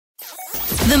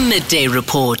The Midday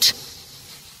Report.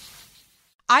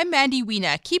 I'm Mandy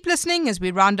Wiener. Keep listening as we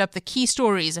round up the key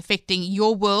stories affecting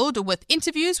your world with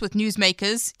interviews with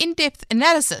newsmakers, in-depth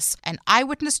analysis, and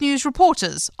eyewitness news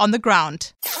reporters on the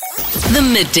ground. The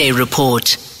Midday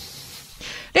Report.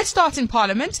 Let's start in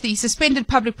Parliament. The suspended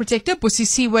public protector,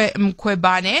 Busisiwe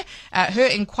Mkhwebane, her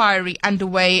inquiry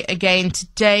underway again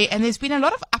today, and there's been a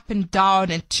lot of up and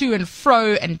down and to and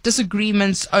fro and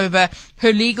disagreements over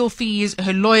her legal fees,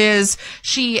 her lawyers.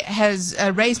 She has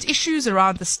raised issues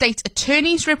around the state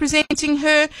attorneys representing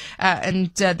her,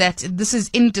 and that this is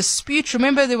in dispute.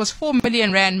 Remember, there was 4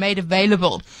 million rand made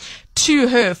available to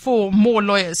her for more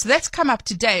lawyers. So that's come up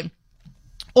today.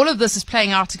 All of this is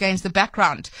playing out against the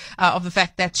background of the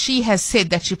fact that she has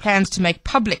said that she plans to make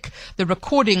public the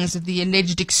recordings of the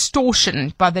alleged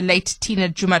extortion by the late Tina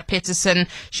Jumaat-Peterson.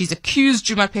 She's accused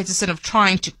Jumaat-Peterson of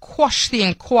trying to quash the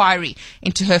inquiry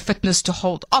into her fitness to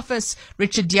hold office.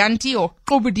 Richard Dianti, or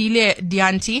Qobodile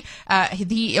Dianti,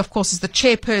 he, of course, is the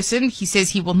chairperson. He says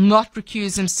he will not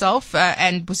recuse himself,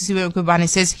 and Busisiwe Mkhwebane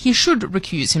says he should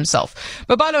recuse himself.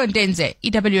 Babalo Ndenze,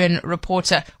 EWN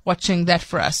reporter, watching that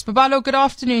for us. Babalo, good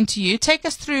afternoon to you. Take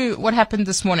us through what happened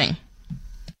this morning.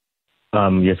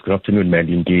 Yes, good afternoon,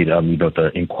 Mandy. Indeed,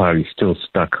 the inquiry is still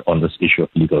stuck on this issue of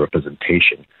legal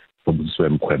representation for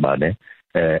Busisiwe Mkhwebane,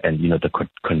 and the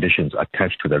conditions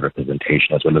attached to that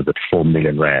representation, as well as that 4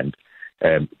 million rand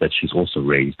that she's also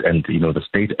raised. And the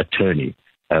state attorney,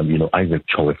 Isaac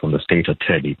Chowe from the state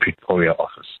attorney Pretoria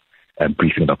office,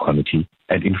 briefing the committee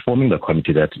and informing the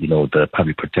committee that the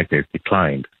public protector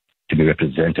declined to be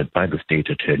represented by the state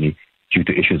attorney due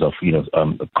to issues of,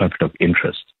 conflict of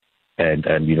interest. And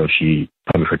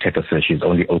public protector says she's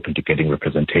only open to getting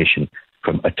representation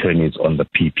from attorneys on the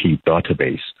PP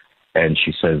database. And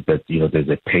she says that, there's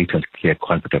a patent clear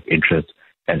conflict of interest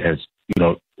and has,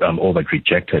 all but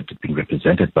rejected being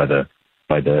represented by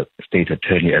the state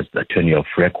attorney as the attorney of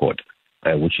record,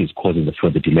 which is causing the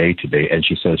further delay today. And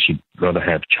she says she'd rather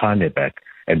have Chane back.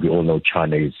 And we all know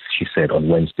Chane, she said on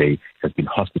Wednesday, has been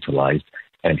hospitalized,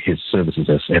 and his services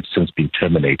have since been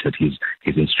terminated.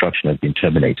 His instruction has been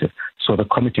terminated. So the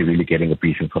committee really getting a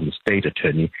briefing from the state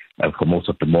attorney for most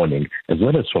of the morning, as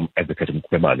well as from Advocate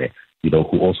Mkhwebane,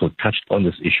 who also touched on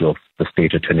this issue of the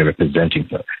state attorney representing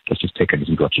her. Let's just take a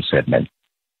listen to what she said, man.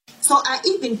 So I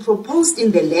even proposed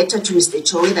in the letter to Mr.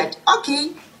 Chowe that,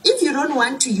 okay, if you don't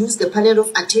want to use the panel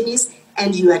of attorneys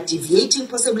and you are deviating,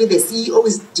 possibly the CEO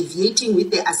is deviating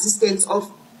with the assistance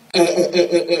of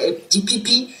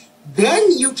DPP,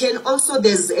 then you can also,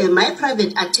 there's my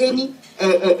private attorney,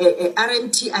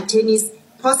 RMT attorneys,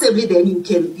 possibly then you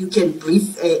can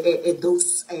brief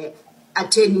those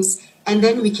attorneys, and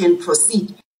then we can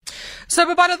proceed. So,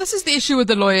 Babalo, this is the issue with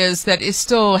the lawyers that is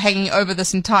still hanging over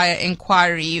this entire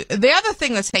inquiry. The other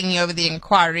thing that's hanging over the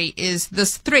inquiry is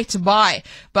this threat by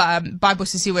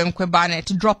Busisiwe Mkhwebane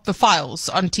to drop the files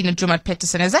on Tina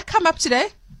Jumaat-Peterson. Has that come up today?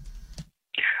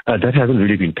 That hasn't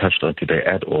really been touched on today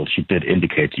at all. She did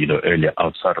indicate, earlier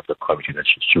outside of the committee that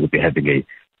she would be having a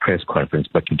press conference.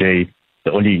 But today,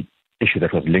 the only issue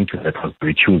that was linked to that was the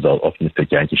recusal of Mr.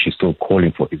 Dianti. She's still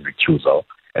calling for his recusal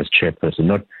as chairperson,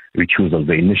 not recusal,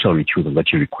 the initial recusal that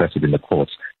she requested in the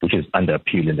courts, which is under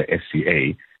appeal in the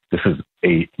SCA. This is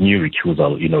a new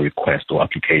recusal, request or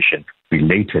application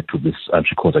related to this,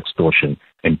 she calls extortion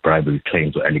and bribery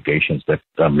claims or allegations that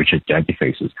Richard Dianti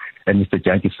faces. And Mr.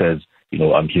 Dianti says,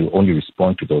 he'll only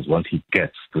respond to those once he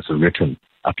gets this written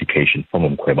application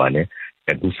from Mkhwebane,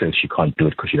 and who says she can't do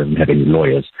it because she doesn't have any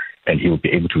lawyers, and he will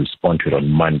be able to respond to it on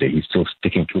Monday. He's still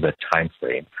sticking to that time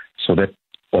frame. So that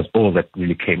was all that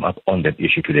really came up on that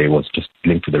issue today, was just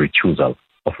linked to the recusal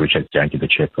of Richard Dianti, the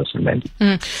chairperson, Mandy.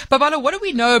 Babalo, what do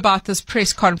we know about this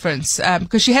press conference?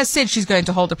 Because she has said she's going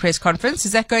to hold a press conference.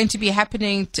 Is that going to be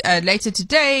happening later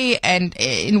today, and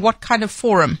in what kind of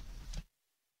forum?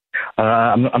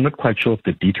 I'm not quite sure of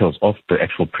the details of the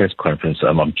actual press conference.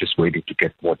 I'm just waiting to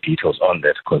get more details on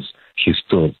that because she's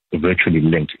still virtually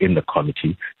linked in the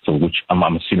committee. So, which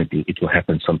I'm assuming it will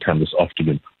happen sometime this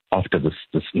afternoon after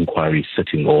this inquiry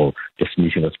sitting or this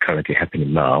meeting that's currently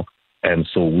happening now. And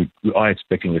so we are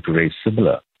expecting her to raise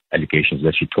similar allegations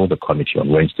that she told the committee on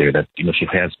Wednesday that she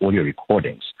has audio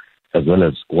recordings as well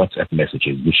as WhatsApp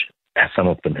messages, which some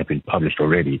of them have been published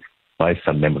already by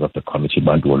some members of the committee.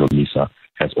 Bantu Olomisa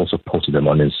has also posted them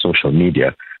on his social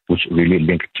media, which really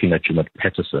link Tina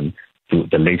Jumaat-Peterson to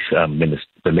the late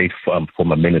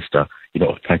former minister,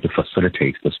 of trying to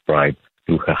facilitate this bribe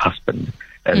through her husband.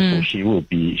 And so she will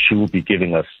be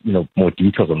giving us, more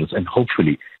details on this, and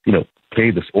hopefully, play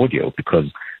this audio, because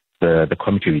the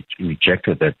committee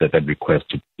rejected that request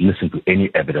to listen to any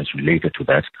evidence related to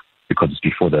that, because it's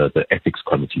before the ethics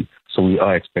committee. So So we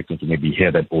are expecting to maybe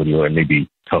hear that audio and maybe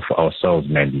tell for ourselves,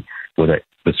 Mandy, whether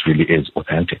this really is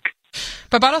authentic.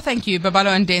 Babalo, thank you. Babalo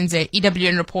Ndenze,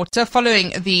 EWN reporter,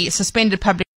 following the suspended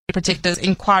public protector's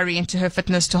inquiry into her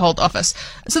fitness to hold office.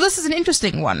 So this is an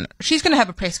interesting one. She's going to have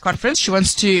a press conference. She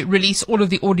wants to release all of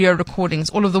the audio recordings,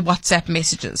 all of the WhatsApp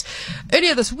messages.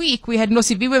 Earlier this week, we had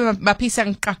Nosibiwe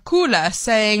Mapisa-Nkakula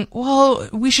saying, well,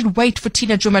 we should wait for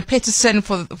Tina Joemat-Pettersson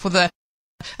for the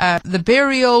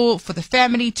burial, for the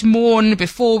family to mourn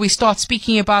before we start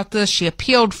speaking about this. She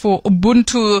appealed for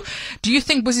Ubuntu. Do you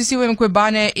think Busisiwe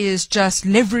Mkhwebane is just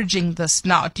leveraging this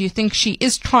now? Do you think she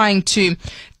is trying to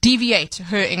deviate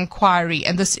her inquiry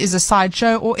and this is a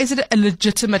sideshow, or is it a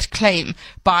legitimate claim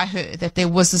by her that there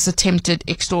was this attempted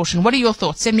extortion? What are your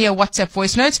thoughts? Send me a WhatsApp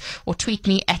voice note or tweet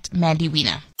me at Mandy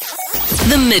Wiener.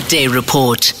 The Midday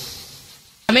Report.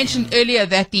 I mentioned earlier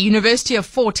that the University of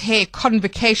Fort Hare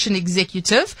Convocation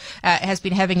Executive has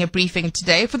been having a briefing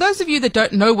today. For those of you that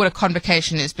don't know what a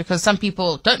convocation is, because some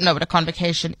people don't know what a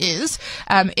convocation is,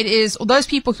 it is those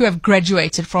people who have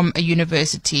graduated from a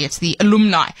university. It's the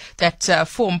alumni that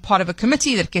form part of a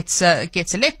committee that gets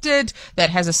elected, that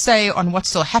has a say on what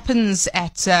still happens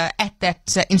at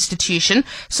that institution.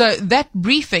 So that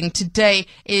briefing today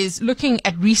is looking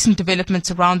at recent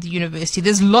developments around the university.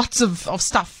 There's lots of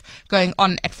stuff going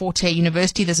on at Fort Hare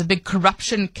University. There's a big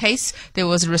corruption case. There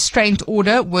was a restraint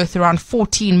order worth around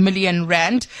 14 million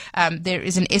rand. There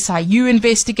is an SIU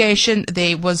investigation.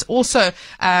 There was also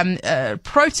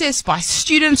protests by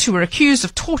students who were accused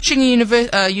of torching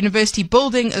a university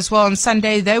building as well on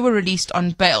Sunday. They were released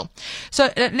on bail.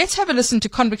 So let's have a listen to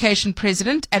Convocation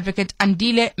President Advocate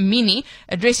Andile Mini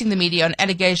addressing the media on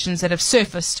allegations that have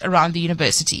surfaced around the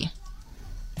university.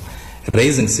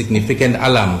 Raising significant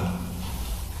alarm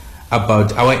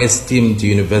about our esteemed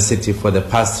university for the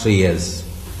past 3 years.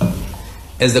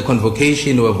 As the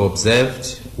convocation, we have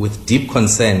observed with deep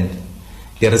concern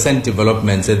the recent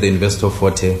developments at the University of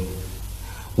Fort Hare,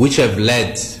 which have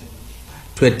led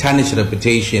to a tarnished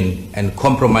reputation and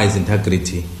compromised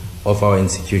integrity of our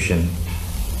institution.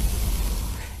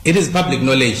 It is public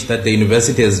knowledge that the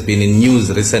university has been in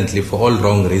news recently for all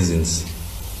wrong reasons.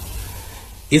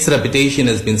 Its reputation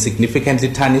has been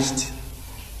significantly tarnished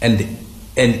and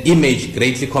an image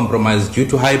greatly compromised due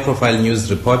to high-profile news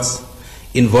reports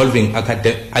involving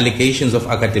allegations of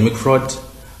academic fraud,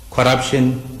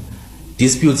 corruption,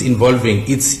 disputes involving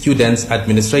its students,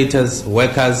 administrators,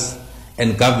 workers,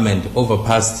 and government over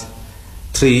past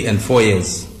 3 and 4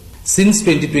 years. Since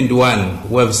 2021,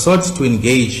 we have sought to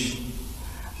engage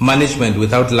management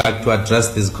without luck to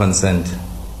address this concern,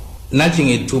 nudging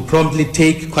it to promptly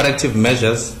take corrective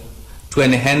measures to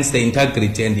enhance the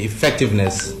integrity and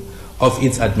effectiveness of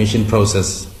its admission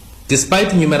process.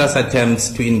 Despite numerous attempts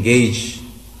to engage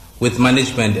with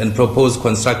management and propose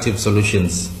constructive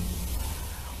solutions,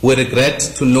 we regret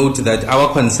to note that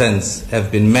our concerns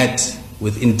have been met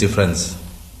with indifference.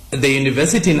 The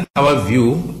university, in our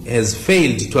view, has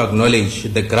failed to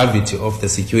acknowledge the gravity of the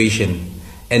situation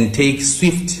and take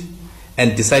swift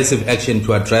and decisive action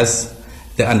to address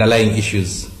the underlying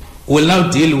issues. We'll now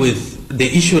deal with the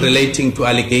issue relating to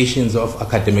allegations of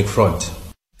academic fraud.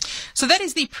 So that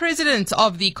is the president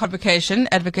of the convocation,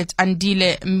 Advocate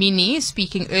Andile Mini,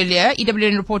 speaking earlier.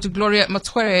 EWN reporter Gloria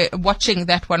Matswere watching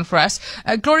that one for us.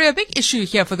 Gloria, a big issue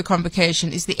here for the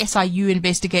convocation is the SIU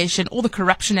investigation, all the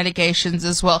corruption allegations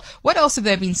as well. What else have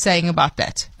they been saying about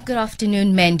that? Good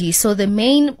afternoon, Mandy. So the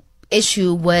main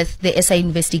issue with the SIU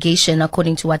investigation,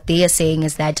 according to what they are saying,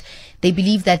 is that they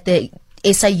believe that the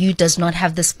SIU does not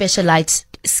have the specialized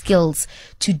skills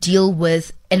to deal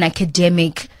with an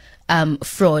academic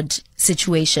fraud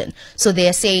situation. So they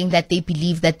are saying that they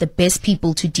believe that the best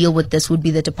people to deal with this would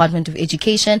be the Department of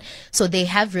Education. So they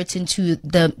have written to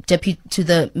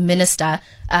the minister,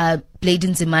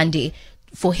 Bladen Zimande,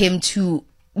 for him to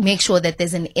make sure that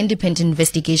there's an independent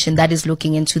investigation that is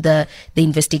looking into the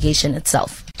investigation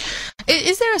itself.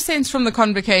 Is there a sense from the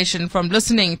convocation, from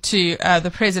listening to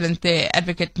the president there,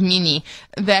 Advocate Mini,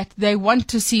 that they want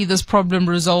to see this problem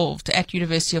resolved at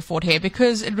University of Fort Hare,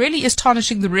 because it really is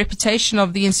tarnishing the reputation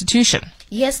of the institution?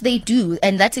 Yes, they do.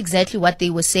 And that's exactly what they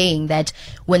were saying, that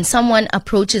when someone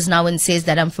approaches now and says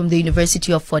that I'm from the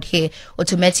University of Fort Hare,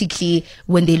 automatically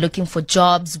when they're looking for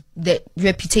jobs, the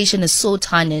reputation is so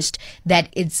tarnished that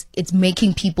it's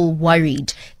making people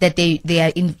worried that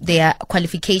their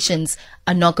qualifications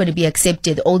are not going to be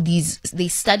accepted. They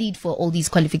studied for all these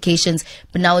qualifications,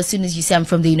 but now as soon as you say I'm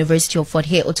from the University of Fort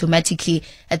Hare, automatically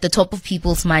at the top of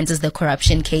people's minds is the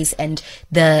corruption case and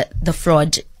the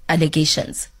fraud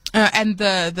allegations. And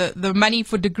the money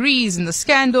for degrees and the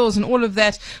scandals and all of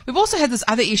that. We've also had this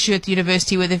other issue at the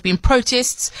university where there have been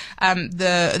protests.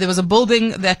 There was a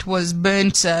building that was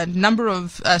burnt, a number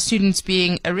of students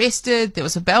being arrested. There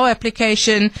was a bail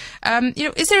application.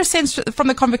 Is there a sense from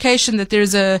the convocation that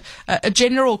there's a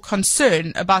general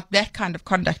concern about that kind of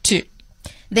conduct too?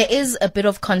 There is a bit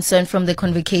of concern from the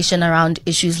convocation around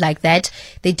issues like that.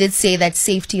 They did say that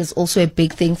safety is also a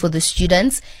big thing for the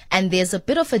students, and there's a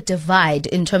bit of a divide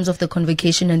in terms of the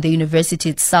convocation and the university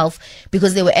itself,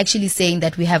 because they were actually saying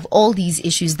that we have all these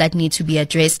issues that need to be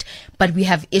addressed, but we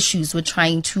have issues with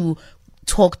trying to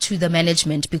talk to the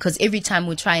management, because every time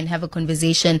we try and have a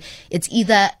conversation, it's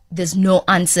either there's no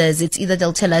answers, it's either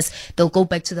they'll tell us they'll go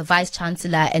back to the vice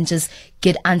chancellor and just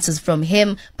get answers from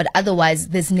him, but otherwise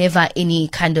there's never any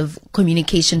kind of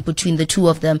communication between the two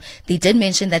of them. They did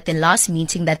mention that the last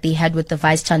meeting that they had with the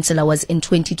vice chancellor was in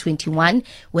 2021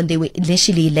 when they were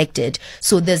initially elected.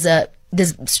 So there's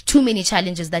too many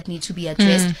challenges that need to be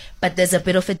addressed, but there's a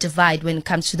bit of a divide when it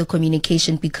comes to the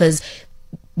communication, because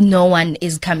no one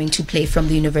is coming to play from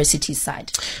the university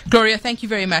side. Gloria, thank you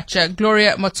very much.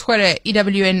 Gloria Motswere,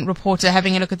 EWN reporter,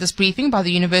 having a look at this briefing by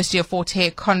the University of Fort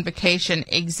Hare Convocation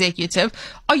Executive.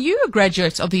 Are you a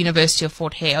graduate of the University of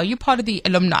Fort Hare? Are you part of the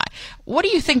alumni? What do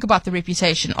you think about the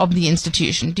reputation of the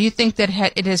institution? Do you think that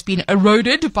it has been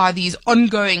eroded by these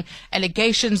ongoing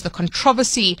allegations, the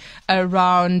controversy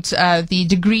around the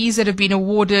degrees that have been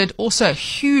awarded, also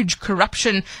huge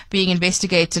corruption being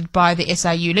investigated by the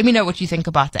SIU? Let me know what you think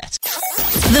about that.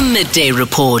 The Midday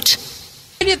Report.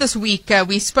 Earlier this week,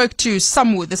 we spoke to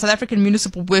SAMWU, the South African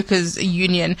Municipal Workers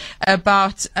Union,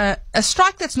 about a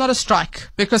strike that's not a strike,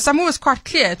 because SAMWU was quite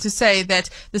clear to say that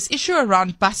this issue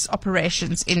around bus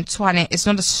operations in Tshwane is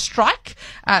not a strike.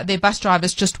 Their bus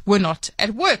drivers just were not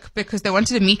at work because they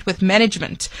wanted to meet with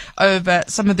management over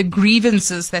some of the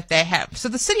grievances that they have. So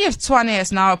the city of Tshwane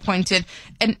has now appointed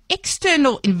an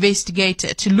external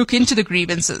investigator to look into the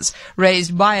grievances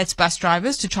raised by its bus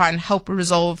drivers to try and help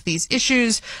resolve these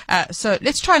issues. So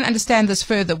let's try and understand this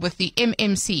further with the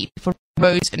MMC for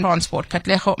Roads and Transport,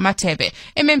 Katlego Matebe.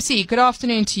 MMC, good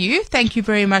afternoon to you. Thank you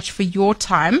very much for your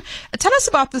time. Tell us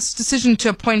about this decision to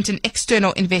appoint an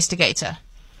external investigator.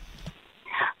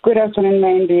 Good afternoon,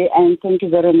 Mandy, and thank you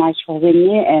very much for having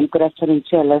me, and good afternoon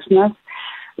to your listeners.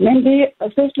 Mandy,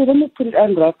 firstly, let me put it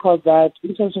on record that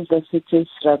in terms of the city's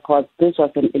record, this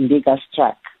was an illegal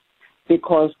strike,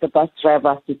 because the bus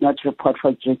drivers did not report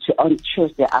for duty on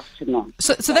Tuesday afternoon.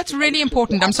 So that's really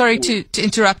important. I'm sorry to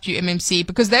interrupt you, MMC,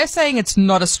 because they're saying it's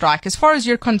not a strike. As far as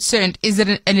you're concerned, is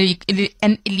it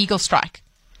an illegal strike?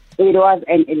 It was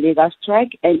an illegal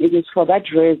strike, and it is for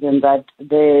that reason that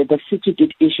the city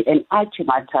did issue an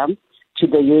ultimatum to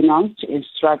the unions to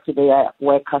instruct their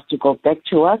workers to go back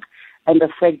to work, and the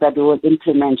fact that they will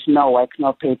implement no work,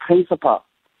 no pay principle.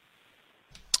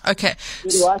 Okay.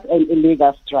 It was an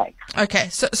illegal strike. Okay.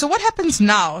 So what happens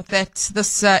now that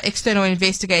this external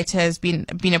investigator has been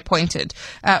appointed?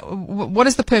 What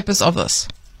is the purpose of this?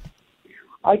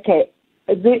 Okay.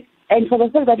 And for the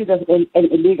fact that it was an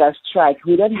illegal strike,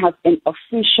 we don't have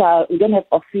official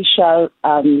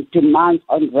demands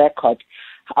on record.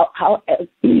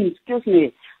 Excuse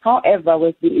me. However,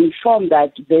 we've been informed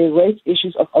that they raised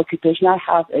issues of occupational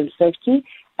health and safety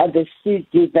at the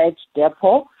CDZ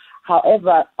depot.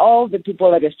 However, all the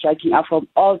people that are striking are from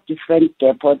all different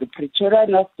depots, the Pretoria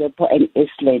North Depot and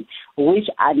East Lane, which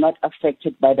are not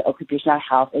affected by the occupational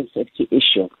health and safety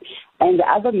issue. And the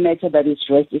other matter that is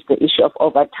raised is the issue of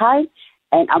overtime.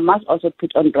 And I must also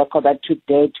put on record that to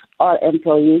date, all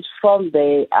employees from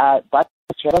the bus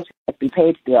drivers have been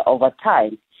paid their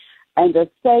overtime. And the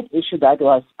third issue that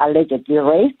was allegedly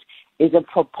raised is a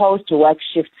proposed work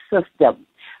shift system.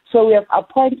 So we have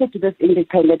appointed this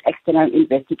independent external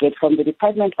investigator from the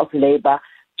Department of Labor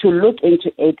to look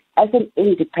into it as an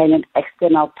independent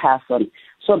external person,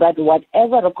 so that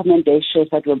whatever recommendations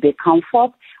that will be come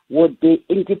forth would be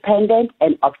independent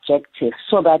and objective,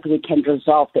 so that we can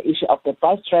resolve the issue of the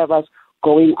bus drivers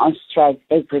going on strike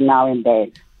every now and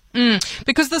then.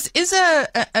 Because this is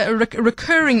a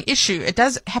recurring issue. It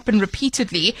does happen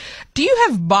repeatedly. Do you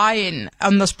have buy-in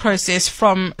on this process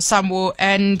from SAMWU,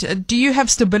 and do you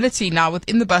have stability now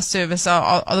within the bus service?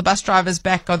 Are the bus drivers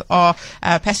back? Are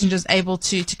passengers able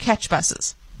to catch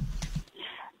buses?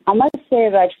 I must say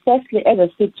that firstly, as a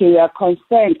city, we are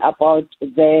concerned about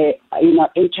the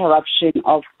interruption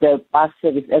of the bus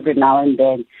service every now and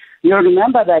then. You'll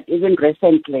remember that even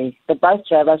recently, the bus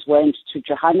drivers went to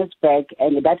Johannesburg,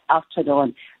 and that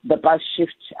afternoon, the bus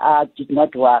shift did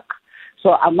not work.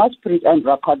 So I must put it on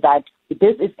record that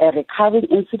this is a recurring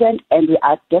incident, and we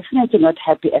are definitely not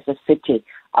happy as a city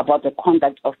about the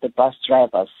conduct of the bus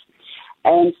drivers.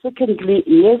 And secondly,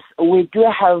 yes, we do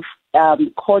have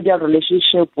cordial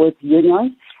relationship with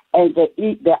unions, and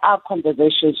there are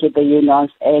conversations with the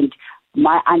unions, and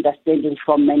my understanding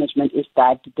from management is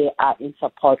that they are in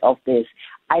support of this.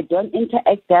 I don't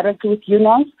interact directly with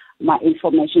unions. My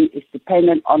information is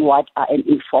dependent on what I am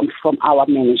informed from our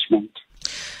management.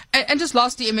 And just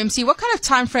lastly, MMC, what kind of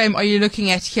time frame are you looking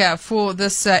at here for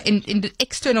this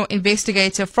external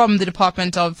investigator from the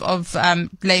Department of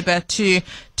Labour to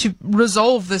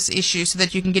resolve this issue so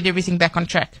that you can get everything back on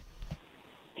track?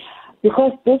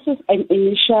 Because this is an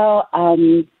initial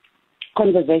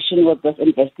conversation with this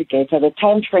investigator, the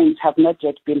time frames have not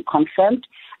yet been confirmed,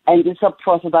 and this is a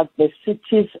process that the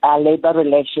city's labour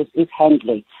relations is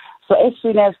handling. So as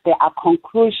soon as there are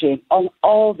conclusions on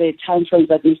all the time frames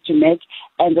that needs to make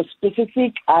and the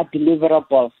specific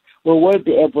deliverables, we will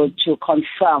be able to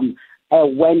confirm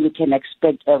when we can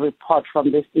expect a report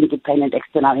from this independent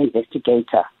external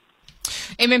investigator.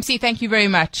 MMC, thank you very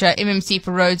much. MMC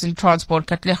for Roads and Transport,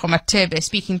 Katlego Matebe,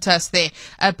 speaking to us there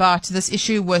about this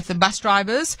issue with the bus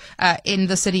drivers in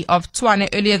the city of Tshwane.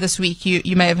 Earlier this week,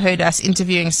 you may have heard us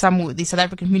interviewing some with the South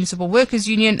African Municipal Workers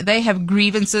Union. They have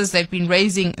grievances. They've been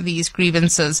raising these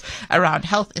grievances around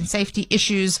health and safety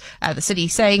issues. The city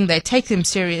saying they take them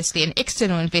seriously. An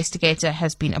external investigator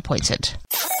has been appointed.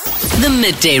 The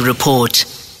Midday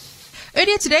Report.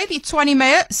 Earlier today, the Tshwane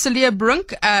Mayor, Celia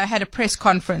Brink, had a press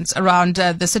conference around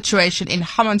the situation in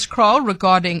Hammanskraal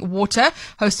regarding water,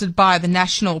 hosted by the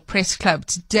National Press Club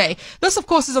today. This, of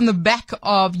course, is on the back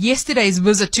of yesterday's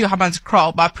visit to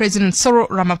Hammanskraal by President Cyril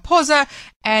Ramaphosa.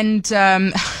 And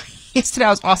yesterday I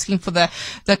was asking for the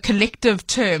collective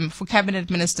term for cabinet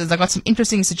ministers. I got some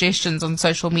interesting suggestions on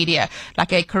social media,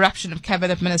 like a corruption of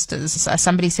cabinet ministers.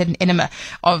 Somebody said an enema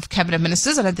of cabinet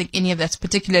ministers. I don't think any of that's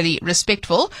particularly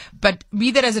respectful. But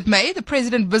be that as it may, the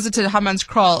president visited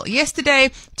Hammanskraal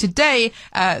yesterday. Today,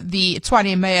 the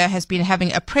Tshwane mayor has been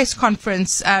having a press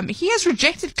conference. He has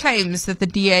rejected claims that the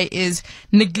DA is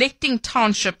neglecting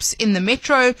townships in the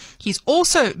metro. He's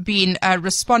also been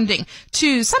responding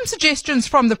to some suggestions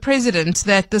from the president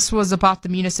that this was about the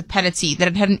municipality, that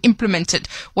it hadn't implemented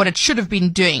what it should have been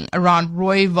doing around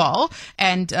Rooiwal.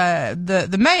 And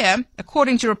the mayor,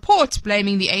 according to reports,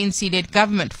 blaming the ANC-led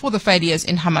government for the failures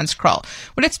in Hammanskraal.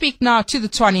 Well, let's speak now to the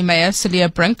Tshwane mayor, Celia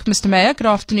Brink. Mr. Mayor, good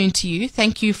afternoon to you.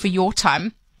 Thank you for your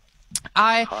time.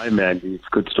 Hi, Mandy. It's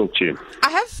good to talk to you.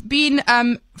 I have been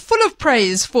full of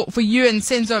praise for you and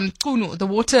Senzo Mchunu, the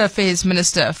Water Affairs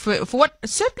Minister, for what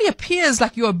certainly appears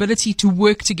like your ability to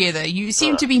work together. You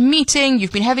seem to be meeting,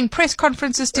 you've been having press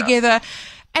conferences together,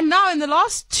 and now in the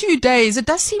last 2 days, it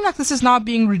does seem like this is now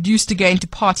being reduced again to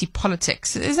party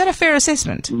politics. Is that a fair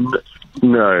assessment?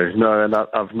 No, and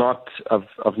I've not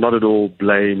at all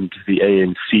blamed the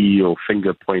ANC or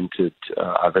finger pointed.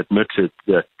 I've admitted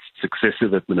that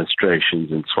successive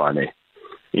administrations in Tshwane,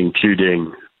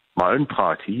 including my own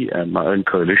party and my own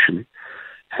coalition,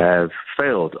 have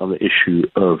failed on the issue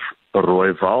of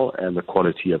Rooiwal and the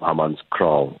quality of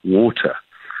Hammanskraal water.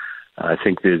 I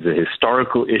think there's a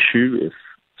historical issue. If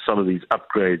some of these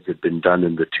upgrades had been done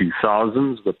in the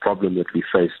 2000s, the problem that we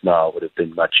face now would have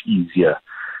been much easier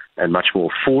and much more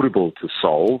affordable to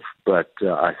solve. But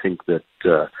I think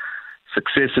that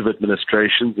successive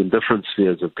administrations in different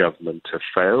spheres of government have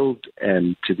failed,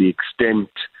 and to the extent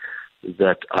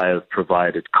that I have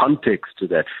provided context to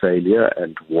that failure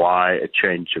and why a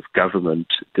change of government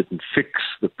didn't fix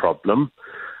the problem,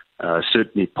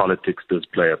 certainly politics does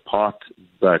play a part,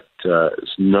 but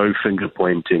there's no finger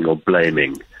pointing or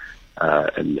blaming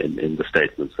in the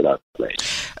statements that I've made.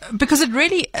 Because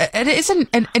it isn't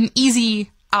an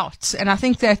easy out. And I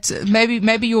think that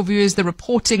maybe your view is the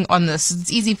reporting on this.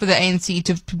 It's easy for the ANC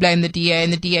to blame the DA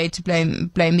and the DA to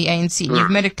blame the ANC. You've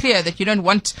made it clear that you don't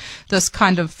want this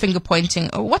kind of finger pointing.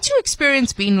 What's your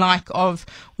experience been like of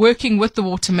working with the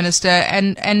water minister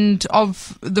and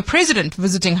of the president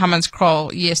visiting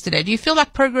Hammanskraal yesterday? Do you feel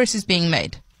like progress is being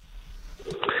made?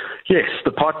 Yes,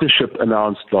 the partnership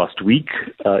announced last week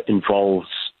involves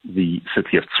the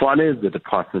City of Tshwane, the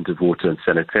Department of Water and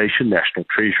Sanitation, National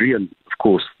Treasury, and of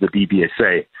course the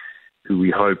DBSA, who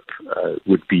we hope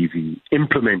would be the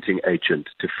implementing agent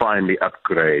to finally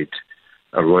upgrade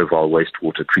a Rooiwal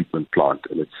wastewater treatment plant.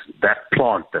 And it's that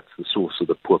plant that's the source of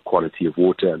the poor quality of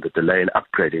water and the delay in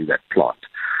upgrading that plant.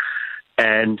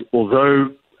 And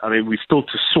although, we're still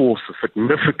to source a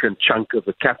significant chunk of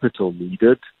the capital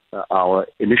needed, our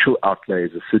initial outlay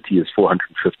as a city is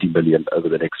 450 million over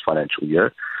the next financial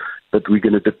year. But we're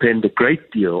going to depend a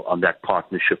great deal on that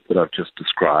partnership that I've just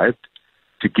described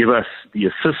to give us the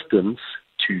assistance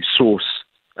to source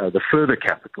the further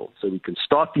capital so we can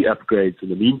start the upgrades in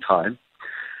the meantime.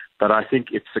 But I think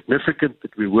it's significant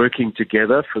that we're working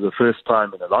together for the first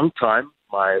time in a long time.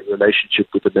 My relationship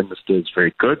with the minister is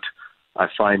very good. I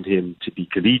find him to be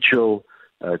collegial,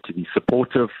 to be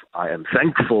supportive. I am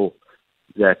thankful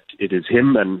that it is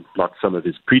him and not some of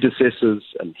his predecessors,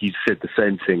 and he's said the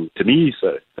same thing to me,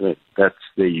 so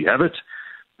there you have it.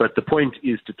 But the point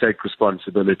is to take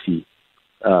responsibility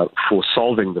for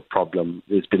solving the problem.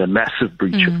 There's been a massive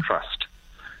breach of trust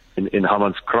in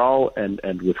Hammanskraal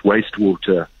and with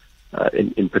wastewater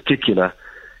in particular.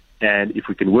 And if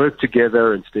we can work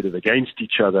together instead of against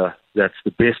each other, that's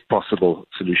the best possible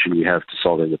solution we have to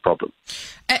solving the problem.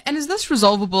 And is this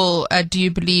resolvable, do you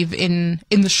believe, in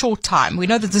the short time? We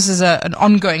know that this is an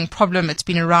ongoing problem. It's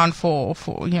been around for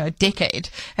a decade.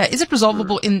 Is it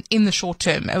resolvable in the short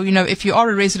term? If you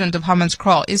are a resident of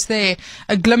Hammanskraal, is there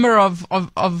a glimmer of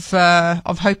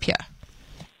hope here?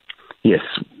 Yes.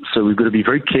 So we've got to be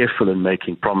very careful in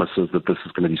making promises that this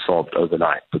is going to be solved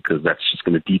overnight, because that's just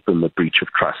going to deepen the breach of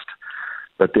trust.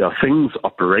 But there are things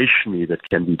operationally that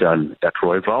can be done at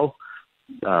Rooiwal,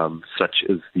 such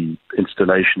as the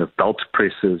installation of belt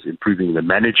presses, improving the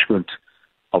management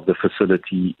of the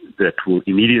facility that will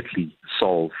immediately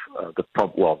solve the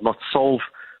problem. Well, not solve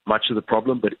much of the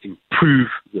problem, but improve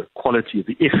the quality of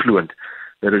the effluent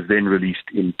that is then released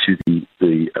into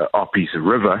the Apis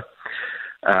River.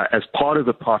 As part of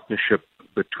the partnership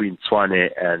between Tshwane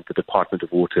and the Department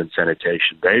of Water and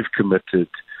Sanitation, they've committed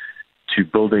to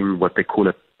building what they call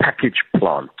a package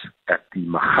plant at the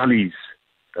Magalies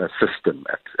system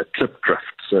at Klipdrift.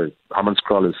 So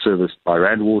Hammanskraal is serviced by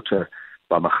Rand Water,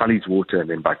 by Magalies Water, and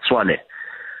then by Tshwane.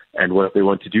 And what they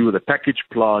want to do with the package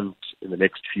plant in the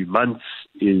next few months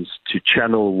is to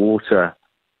channel water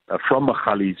from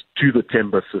Magalies to the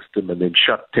Temba system and then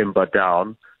shut Temba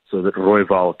down so that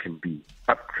Rooiwal can be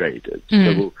upgraded. So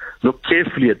we'll look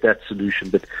carefully at that solution,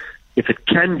 but if it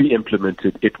can be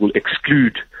implemented, it will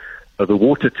exclude the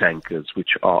water tankers,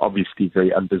 which are obviously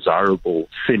very undesirable,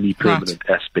 semi-permanent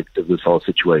aspect of this whole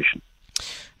situation.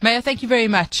 Mayor, thank you very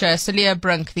much. Celia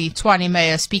Brink, the Tshwane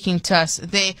mayor, speaking to us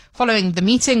there following the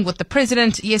meeting with the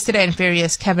president yesterday and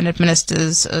various cabinet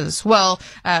ministers as well,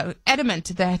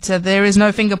 adamant that there is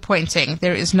no finger pointing,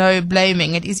 there is no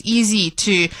blaming. It is easy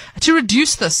to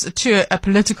reduce this to a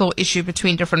political issue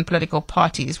between different political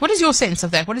parties. What is your sense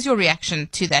of that? What is your reaction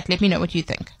to that? Let me know what you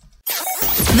think.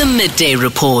 The Midday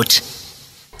Report.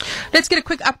 Let's get a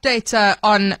quick update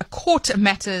on court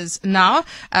matters now.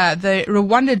 The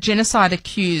Rwanda genocide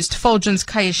accused Fulgence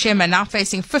Kayishema now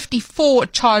facing 54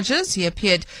 charges. He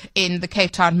appeared in the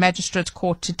Cape Town Magistrates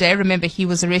Court today. Remember, he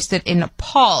was arrested in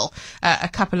Nepal a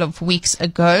couple of weeks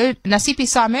ago. Nasipi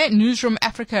Same, Newsroom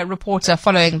Africa reporter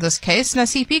following this case.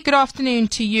 Nasipi, good afternoon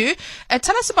to you.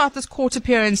 Tell us about this court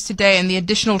appearance today and the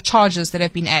additional charges that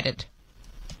have been added.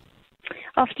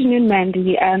 Afternoon,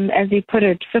 Mandy. As you put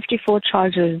it, 54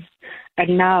 charges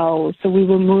now. So we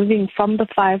were moving from the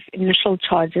 5 initial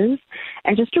charges.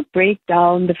 And just to break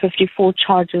down the 54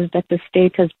 charges that the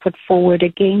state has put forward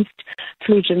against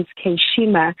Fulgence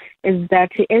Kayishema is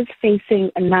that he is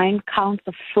facing 9 counts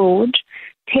of fraud,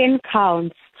 10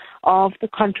 counts of the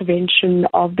contravention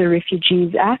of the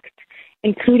Refugees Act,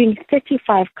 including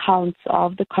 35 counts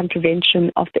of the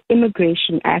contravention of the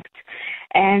Immigration Act.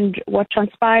 And what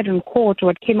transpired in court,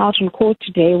 what came out in court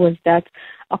today, was that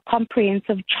a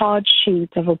comprehensive charge sheet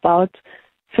of about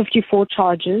 54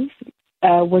 charges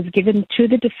was given to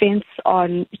the defense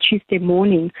on Tuesday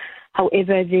morning.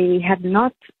 However, they had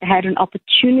not had an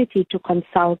opportunity to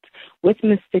consult with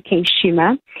Mr.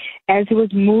 Kayishema as he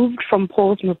was moved from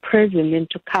Paulsmoor prison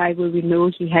into Kai, where we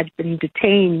know he had been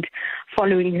detained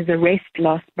following his arrest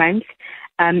last month,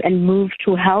 and moved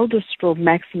to Helderstrom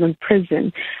Maximum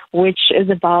Prison, which is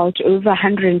about over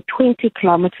 120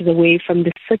 kilometers away from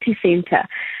the city center.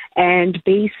 And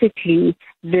basically,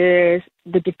 the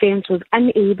defense was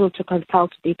unable to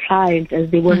consult their clients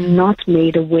as they were not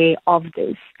made aware of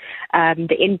this.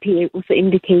 The NPA also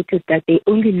indicated that they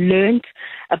only learned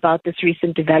about this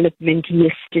recent development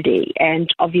yesterday and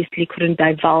obviously couldn't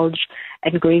divulge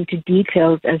and go into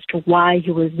details as to why he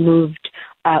was moved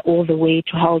all the way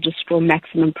to Helderstrom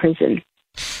Maximum Prison.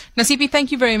 Nasipi,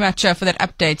 thank you very much for that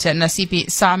update. Nasipi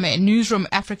Same, Newsroom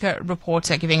Africa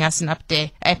reporter, giving us an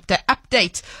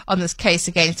update on this case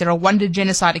against the Rwanda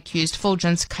genocide accused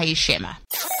Fulgence Kayishema.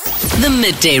 The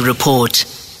Midday Report.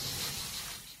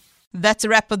 That's a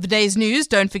wrap of the day's news.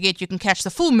 Don't forget you can catch the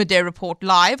full Midday Report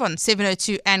live on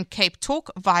 702 and Cape Talk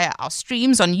via our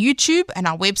streams on YouTube and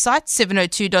our website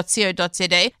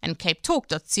 702.co.za and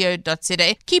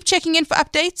capetalk.co.za. Keep checking in for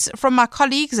updates from my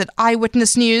colleagues at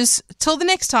Eyewitness News. Till the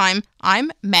next time,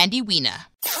 I'm Mandy Wiener.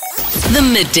 The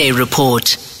Midday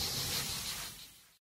Report.